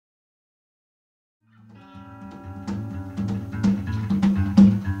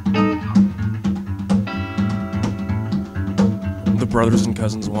brothers and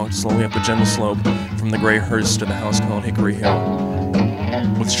cousins walked slowly up the gentle slope from the gray hearse to the house called Hickory Hill,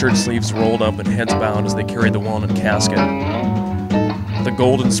 with shirt sleeves rolled up and heads bowed as they carried the walnut casket. The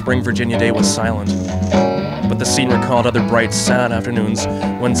golden spring Virginia day was silent, but the scene recalled other bright, sad afternoons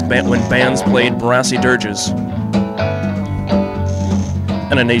when bands played brassy dirges,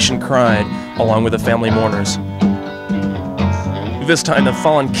 and a nation cried along with the family mourners. This time the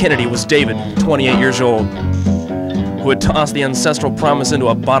fallen Kennedy was David, 28 years old, who had tossed the ancestral promise into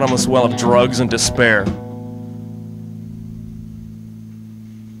a bottomless well of drugs and despair.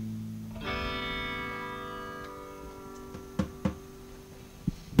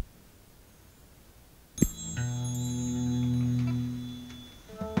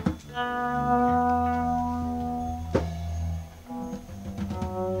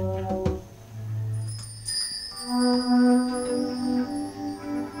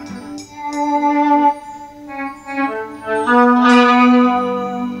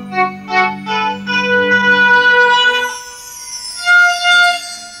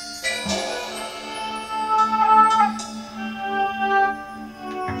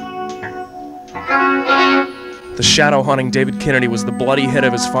 The shadow-haunting David Kennedy was the bloody head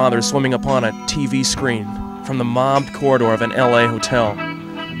of his father swimming upon a TV screen from the mobbed corridor of an LA hotel.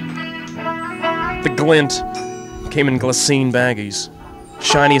 The glint came in glycine baggies,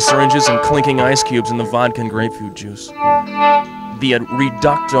 shiny syringes and clinking ice cubes in the vodka and grapefruit juice. The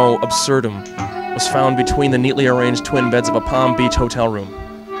reducto absurdum was found between the neatly arranged twin beds of a Palm Beach hotel room.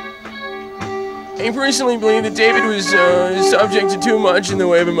 I personally believe that David was subject to too much in the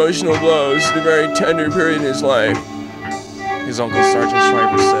way of emotional blows at a very tender period in his life, his uncle Sergeant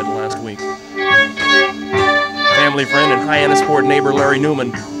Schreiber said last week. Family friend and high-end-sport neighbor Larry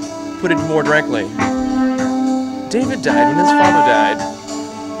Newman put it more directly. David died when his father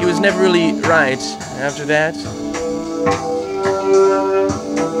died. He was never really right after that.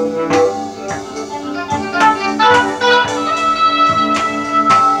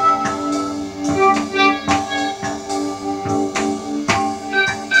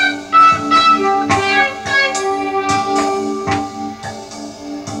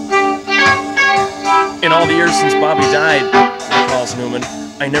 In all the years since Bobby died, recalls Newman,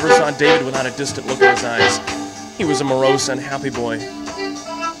 I never saw David without a distant look in his eyes. He was a morose, unhappy boy.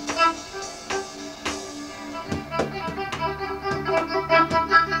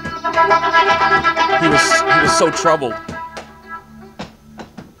 He was so troubled.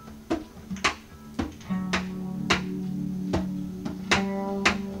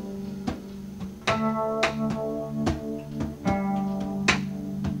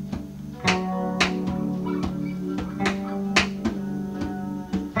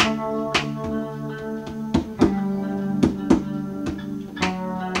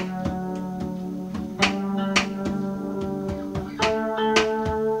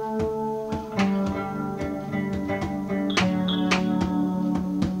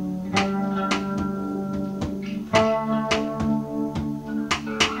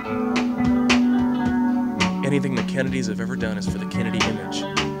 Anything the Kennedys have ever done is for the Kennedy image.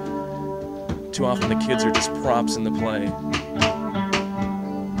 Too often the kids are just props in the play.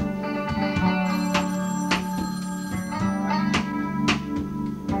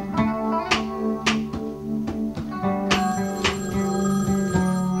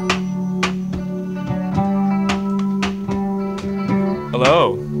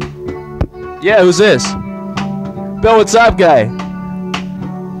 Hello? Yeah, who's this? Bill, what's up, guy?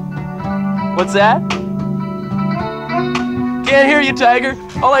 What's that? Can't hear you, Tiger.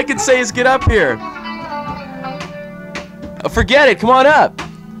 All I can say is get up here. Forget it. Come on up.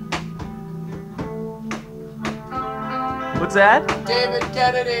 What's that? David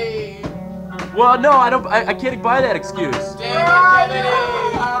Kennedy. Well, no, I don't. I can't buy that excuse. David Kennedy.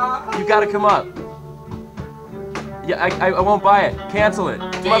 You gotta come up. Yeah, I won't buy it. Cancel it.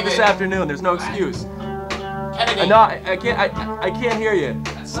 Come up this afternoon. There's no excuse. Kennedy. No, I can't hear you.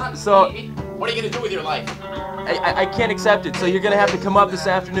 That's not So. me. What are you gonna do with your life? I can't accept it, so you're gonna have to come up this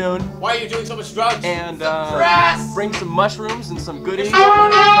afternoon Why are you doing so much drugs? and Press! bring some mushrooms and some goodies. Come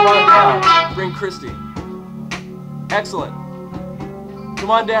on down. Bring Christy. Excellent. Come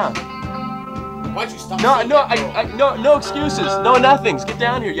on down. Why'd you stop? No excuses. No nothings. Get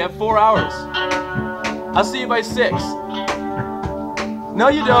down here. You have 4 hours. I'll see you by 6. No,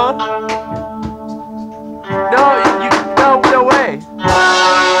 you don't. No way.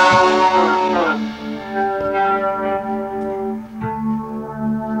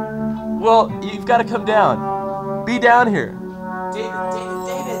 Well, you've got to come down. Be down here. David.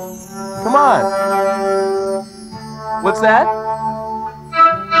 Come on. What's that?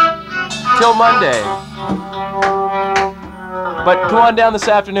 Till Monday. But come on down this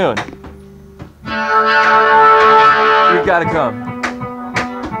afternoon. You've got to come.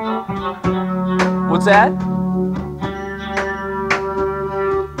 What's that?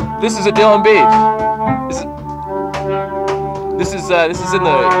 This is a Dillon Beach. This is in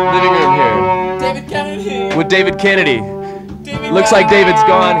the living room here. David Kennedy. With David Kennedy. David Looks like David's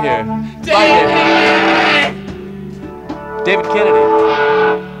gone here. Bye, David. David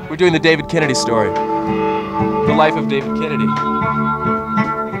Kennedy. We're doing the David Kennedy story. The life of David Kennedy.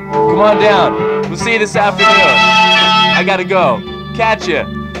 Come on down. We'll see you this afternoon. I gotta go. Catch ya.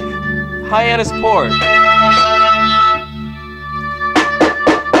 Hyannis Port.